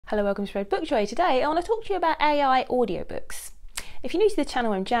Hello, welcome to Spread Book Joy. Today I want to talk to you about AI audiobooks. If you're new to the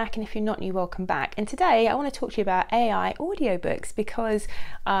channel, I'm Jack, and if you're not new, welcome back. And today I want to talk to you about AI audiobooks because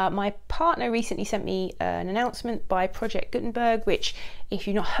my partner recently sent me an announcement by Project Gutenberg, which if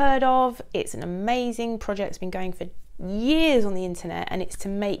you've not heard of, it's an amazing project. It's been going for years on the internet, and it's to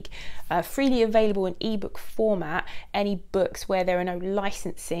make freely available in ebook format any books where there are no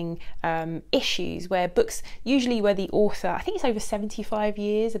licensing issues, where books, usually where the author, I think it's over 75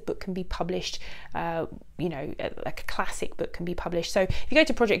 years, a book can be published, you know, like a classic book can be published. So if you go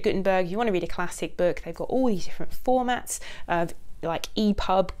to Project Gutenberg, you want to read a classic book, they've got all these different formats of like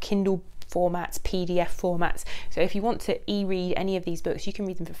EPUB, Kindle formats, PDF formats. So if you want to e-read any of these books, you can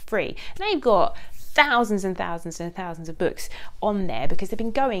read them for free. And they've got thousands and thousands and thousands of books on there because they've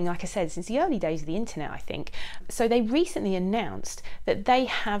been going, like I said, since the early days of the internet, I think. So they recently announced that they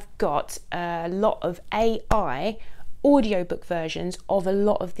have got a lot of AI audiobook versions of a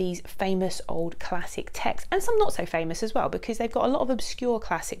lot of these famous old classic texts, and some not so famous as well, because they've got a lot of obscure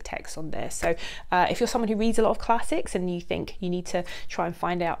classic texts on there. So if you're someone who reads a lot of classics and you think you need to try and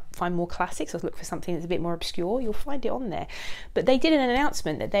find more classics or look for something that's a bit more obscure, you'll find it on there. But they did an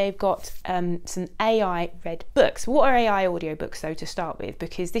announcement that they've got some AI read books. What are AI audiobooks though, to start with?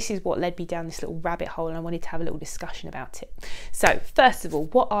 Because this is what led me down this little rabbit hole, and I wanted to have a little discussion about it. So first of all,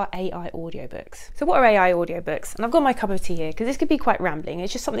 what are AI audiobooks? So what are AI audiobooks? And I've got my cup of tea here because this could be quite rambling.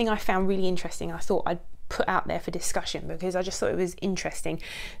 It's just something I found really interesting. I thought I'd put out there for discussion because I just thought it was interesting.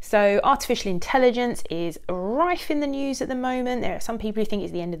 So artificial intelligence is rife in the news at the moment. There are some people who think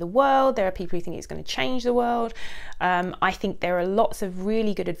it's the end of the world. There are people who think it's going to change the world. I think there are lots of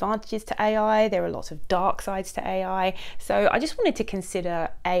really good advantages to AI. There are lots of dark sides to AI. So I just wanted to consider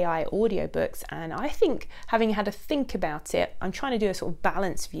AI audiobooks, and I think, having had a think about it, I'm trying to do a sort of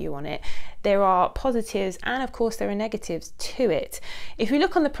balanced view on it. There are positives and of course there are negatives to it. If we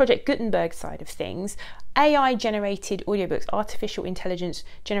look on the Project Gutenberg side of things, AI generated audiobooks, artificial intelligence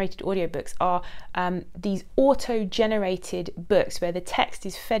generated audiobooks, are these auto generated books where the text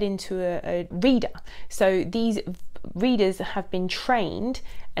is fed into a reader. So these readers have been trained,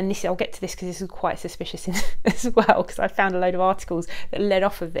 and this, I'll get to this because this is quite suspicious as well, because I found a load of articles that led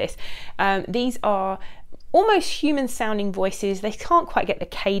off of this. These are almost human sounding voices. They can't quite get the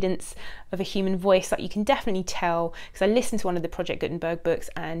cadence of a human voice. Like, you can definitely tell, because I listened to one of the Project Gutenberg books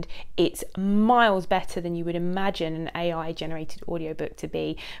and it's miles better than you would imagine an AI generated audiobook to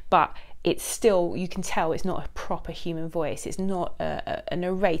be, but it's still, you can tell it's not a proper human voice. It's not a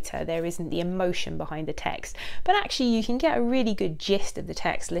narrator. There isn't the emotion behind the text, but actually you can get a really good gist of the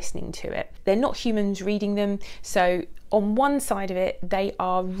text listening to it. They're not humans reading them, so on one side of it, they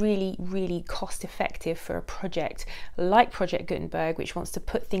are really, really cost effective for a project like Project Gutenberg, which wants to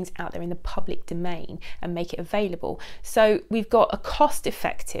put things out there in the public domain and make it available. So we've got a cost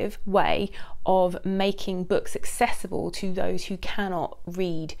effective way of making books accessible to those who cannot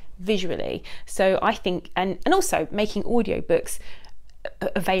read visually. So I think, and also making audiobooks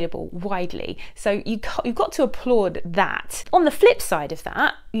available widely. So you've got to applaud that. On the flip side of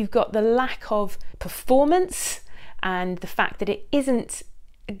that, you've got the lack of performance and the fact that it isn't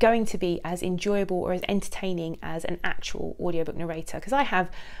going to be as enjoyable or as entertaining as an actual audiobook narrator, because I have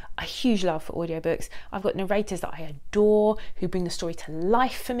a huge love for audiobooks. I've got narrators that I adore who bring the story to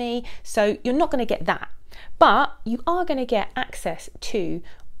life for me, so you're not going to get that, but you are going to get access to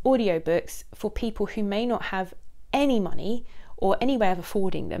audiobooks for people who may not have any money or any way of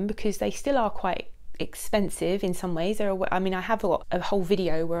affording them, because they still are quite expensive in some ways. I mean, I have a whole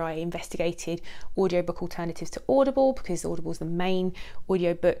video where I investigated audiobook alternatives to Audible, because Audible is the main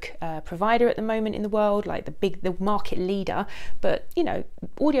audiobook provider at the moment in the world, like the market leader. But you know,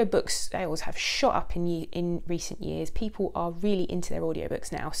 audiobook sales have shot up in recent years. People are really into their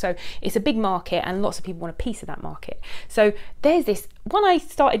audiobooks now, so it's a big market and lots of people want a piece of that market. So there's this, when I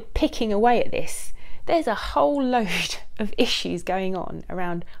started picking away at this, there's a whole load of issues going on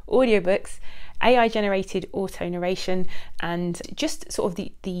around audiobooks, AI generated auto narration, and just sort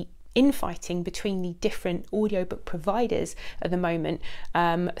of the infighting between the different audiobook providers at the moment.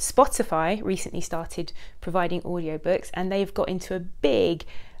 Spotify recently started providing audiobooks and they've got into a big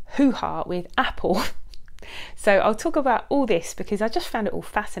hoo-ha with Apple. So I'll talk about all this because I just found it all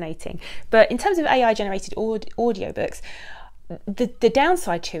fascinating. But in terms of AI generated audiobooks, the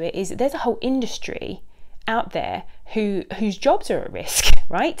downside to it is that there's a whole industry out there whose jobs are at risk,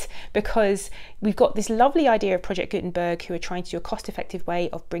 right? Because we've got this lovely idea of Project Gutenberg, who are trying to do a cost-effective way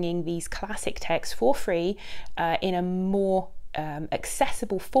of bringing these classic texts for free in a more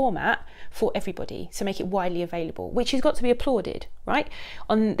accessible format for everybody, so make it widely available, which has got to be applauded, right?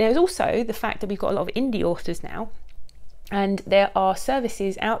 There's also the fact that we've got a lot of indie authors now And there are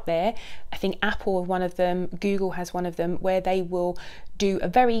services out there, I think Apple have one of them, Google has one of them, where they will do a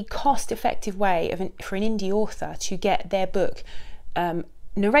very cost-effective way for an indie author to get their book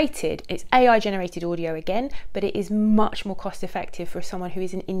narrated. It's AI generated audio again, but it is much more cost effective for someone who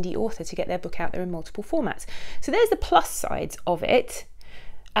is an indie author to get their book out there in multiple formats. So there's the plus sides of it.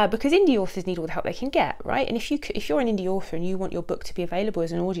 Because indie authors need all the help they can get, right? And if you're an indie author and you want your book to be available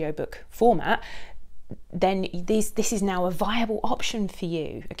as an audiobook format, then this is now a viable option for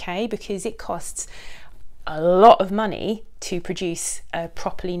you, okay? Because it costs a lot of money to produce a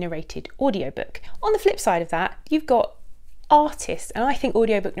properly narrated audiobook. On the flip side of that, you've got artists, and I think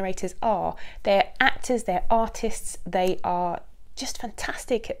audiobook narrators they're actors, they're artists, they are just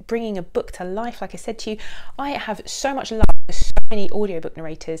fantastic at bringing a book to life. Like I said to you, I have so much love for so many audiobook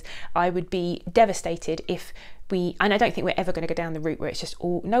narrators. I would be devastated if and I don't think we're ever going to go down the route where it's just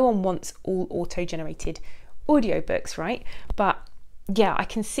no one wants all auto-generated audiobooks, right? But yeah, I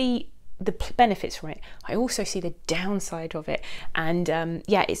can see the benefits from it. I also see the downside of it, and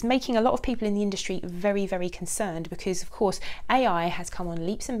yeah, it's making a lot of people in the industry very, very concerned, because of course AI has come on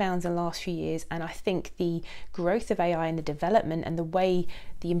leaps and bounds in the last few years, and I think the growth of AI and the development and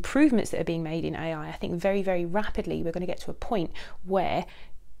the improvements that are being made in AI, I think very, very rapidly we're going to get to a point where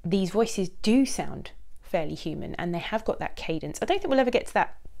these voices do sound fairly human and they have got that cadence. I don't think we'll ever get to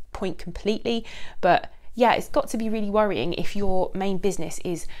that point completely, but yeah, it's got to be really worrying if your main business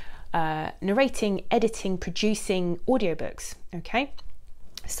is narrating, editing, producing audiobooks. Okay,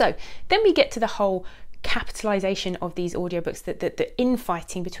 so then we get to the whole capitalization of these audiobooks, the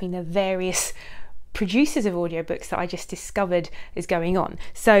infighting between the various producers of audiobooks that I just discovered is going on.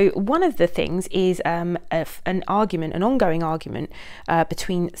 So one of the things is an ongoing argument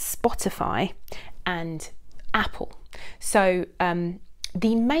between Spotify and Apple. So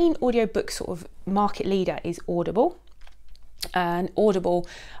the main audiobook sort of market leader is Audible, and Audible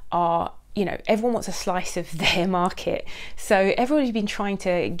are, everyone wants a slice of their market. So everybody's been trying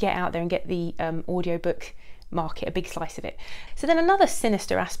to get out there and get the audiobook market, a big slice of it. So then another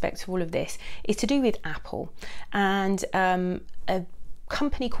sinister aspect of all of this is to do with Apple and a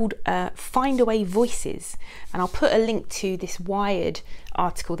company called Findaway Voices, and I'll put a link to this Wired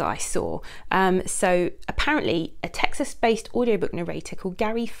article that I saw. So apparently a Texas-based audiobook narrator called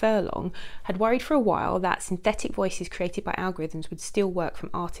Gary Furlong had worried for a while that synthetic voices created by algorithms would still work from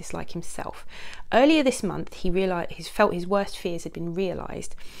artists like himself. Earlier this month, he felt his worst fears had been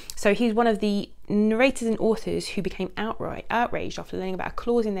realised. So he's one of the narrators and authors who became outraged after learning about a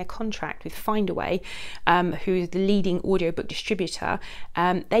clause in their contract with Findaway, who is the leading audiobook distributor.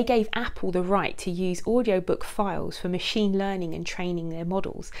 They gave Apple the right to use audiobook files for machine learning and training their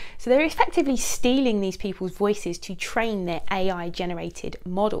models. So they're effectively stealing these people's voices to train their AI generated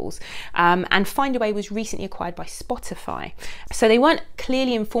models. And Findaway was recently acquired by Spotify. So they weren't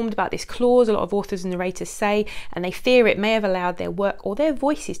clearly informed about this clause, a lot of authors and narrators say, and they fear it may have allowed their work or their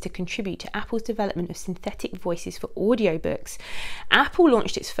voices to contribute to Apple's development of synthetic voices for audiobooks. Apple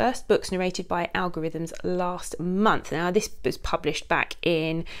launched its first books narrated by algorithms last month. Now this was published back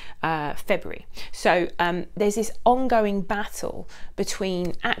in February. So there's this ongoing battle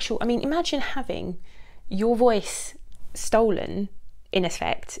between imagine having your voice stolen, in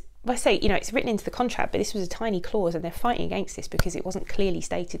effect. I say, it's written into the contract, but this was a tiny clause and they're fighting against this because it wasn't clearly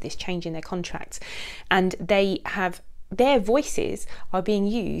stated, this change in their contracts. And their voices are being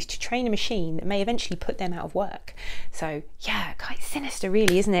used to train a machine that may eventually put them out of work. So yeah, quite sinister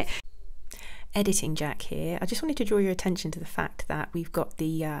really, isn't it? Editing Jack here. I just wanted to draw your attention to the fact that we've got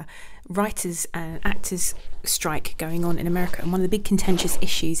the writers and actors strike going on in America, and one of the big contentious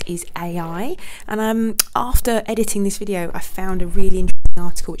issues is AI. And after editing this video, I found a really interesting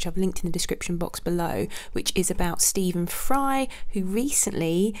article which I've linked in the description box below, which is about Stephen Fry, who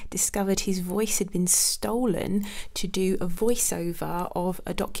recently discovered his voice had been stolen to do a voiceover of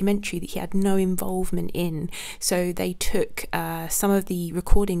a documentary that he had no involvement in. So they took some of the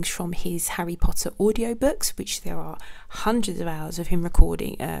recordings from his Harry Potter audiobooks, which there are hundreds of hours of him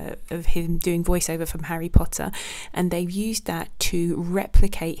recording, of him doing voiceover from Harry Potter, and they've used that to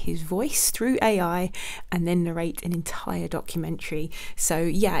replicate his voice through AI and then narrate an entire documentary. So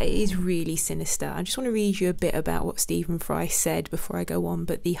yeah, it is really sinister. I just want to read you a bit about what Stephen Fry said before I go on,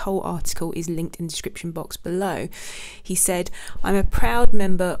 but the whole article is linked in the description box below. He said, "I'm a proud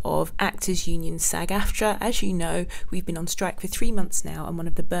member of Actors Union SAG-AFTRA. As you know, we've been on strike for 3 months now, and one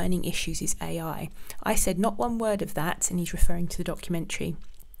of the burning issues is AI. I said not one word of that," and he's referring to the documentary.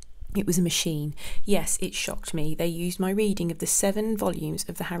 It was a machine. Yes, it shocked me. They used my reading of the 7 volumes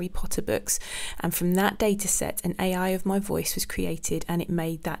of the Harry Potter books, and from that data set, an AI of my voice was created and it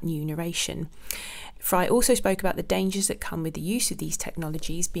made that new narration. Fry also spoke about the dangers that come with the use of these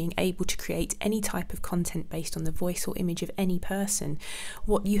technologies, being able to create any type of content based on the voice or image of any person.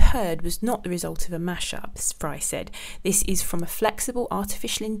 What you heard was not the result of a mashup, Fry said. This is from a flexible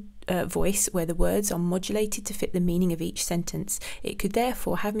artificial voice where the words are modulated to fit the meaning of each sentence. It could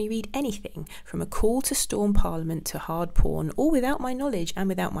therefore have me read anything from a call to storm Parliament to hard porn, all without my knowledge and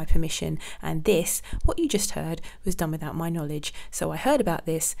without my permission. And this, what you just heard, was done without my knowledge. So I heard about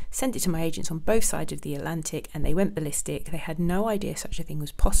this, sent it to my agents on both sides of the Atlantic, and they went ballistic. They had no idea such a thing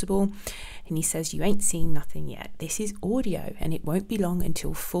was possible. And he says, you ain't seen nothing yet. This is audio, and it won't be long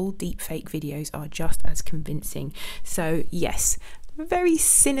until full deepfake videos are just as convincing. So yes, very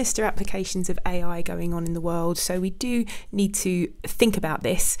sinister applications of AI going on in the world, so we do need to think about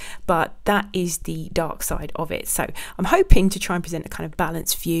this, but that is the dark side of it. So I'm hoping to try and present a kind of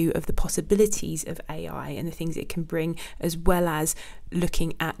balanced view of the possibilities of AI and the things it can bring, as well as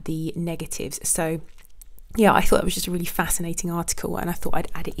looking at the negatives. So yeah, I thought it was just a really fascinating article, and I thought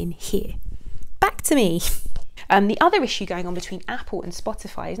I'd add it in here. Back to me. The other issue going on between Apple and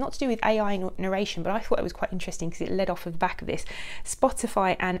Spotify is not to do with AI narration, but I thought it was quite interesting because it led off of the back of this.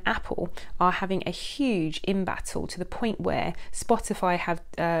 Spotify and Apple are having a huge battle to the point where Spotify have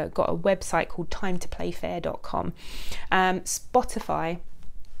got a website called timetoplayfair.com. Spotify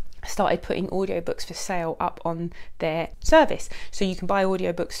started putting audiobooks for sale up on their service, so you can buy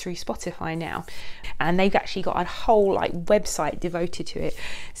audiobooks through Spotify now, and they've actually got a whole website devoted to it.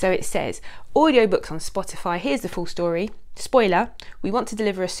 So it says audiobooks on Spotify. Here's the full story. Spoiler, we want to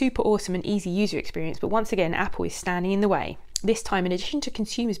deliver a super awesome and easy user experience, but once again Apple is standing in the way. This time, in addition to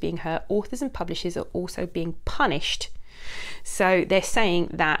consumers being hurt, authors and publishers are also being punished. So they're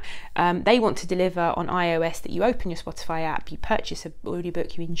saying that they want to deliver on iOS, that you open your Spotify app, you purchase an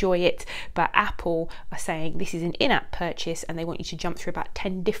audiobook, you enjoy it, but Apple are saying this is an in-app purchase and they want you to jump through about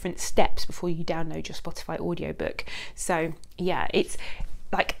 10 different steps before you download your Spotify audiobook. So yeah, it's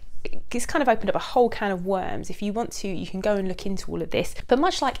kind of opened up a whole can of worms. If you want to, you can go and look into all of this. But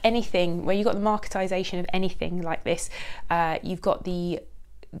much like anything, where you've got the marketization of anything like this, you've got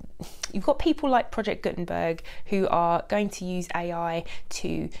people like Project Gutenberg who are going to use AI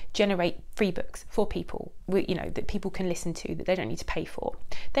to generate free books for people, that people can listen to, that they don't need to pay for.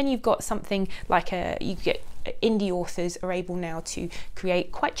 Then you've got something like you get indie authors are able now to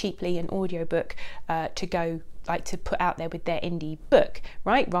create quite cheaply an audiobook to put out there with their indie book,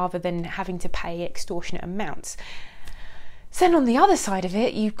 right? Rather than having to pay extortionate amounts. So then on the other side of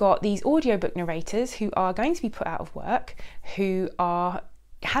it, you've got these audiobook narrators who are going to be put out of work, who are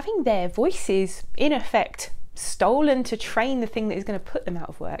having their voices in effect stolen to train the thing that is going to put them out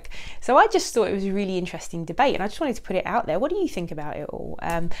of work. So I just thought it was a really interesting debate, and I just wanted to put it out there. What do you think about it all?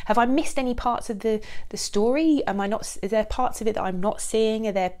 Have I missed any parts of the story? Is there parts of it that I'm not seeing?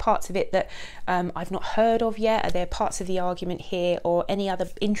 Are there parts of it that I've not heard of yet? Are there parts of the argument here or any other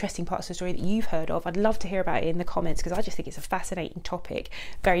interesting parts of the story that you've heard of? I'd love to hear about it in the comments, because I just think it's a fascinating topic,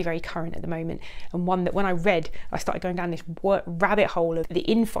 very, very current at the moment, and one that when I read, I started going down this rabbit hole of the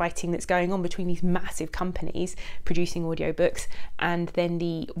infighting that's going on between these massive companies producing audiobooks, and then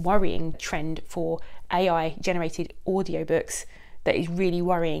the worrying trend for AI generated audiobooks that is really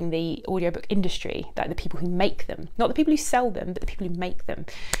worrying the audiobook industry, like the people who make them, not the people who sell them, but the people who make them.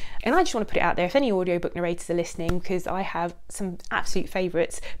 And I just want to put it out there, if any audiobook narrators are listening, because I have some absolute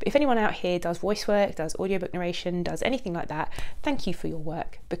favourites, but if anyone out here does voice work, does audiobook narration, does anything like that, thank you for your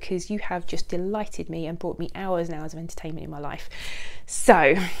work, because you have just delighted me and brought me hours and hours of entertainment in my life.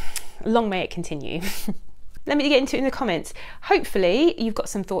 So long may it continue. Let me get into it in the comments. Hopefully you've got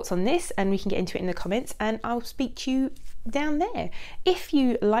some thoughts on this and we can get into it in the comments, and I'll speak to you down there. If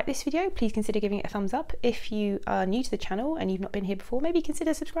you like this video, please consider giving it a thumbs up. If you are new to the channel and you've not been here before, maybe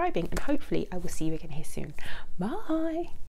consider subscribing, and hopefully I will see you again here soon. Bye.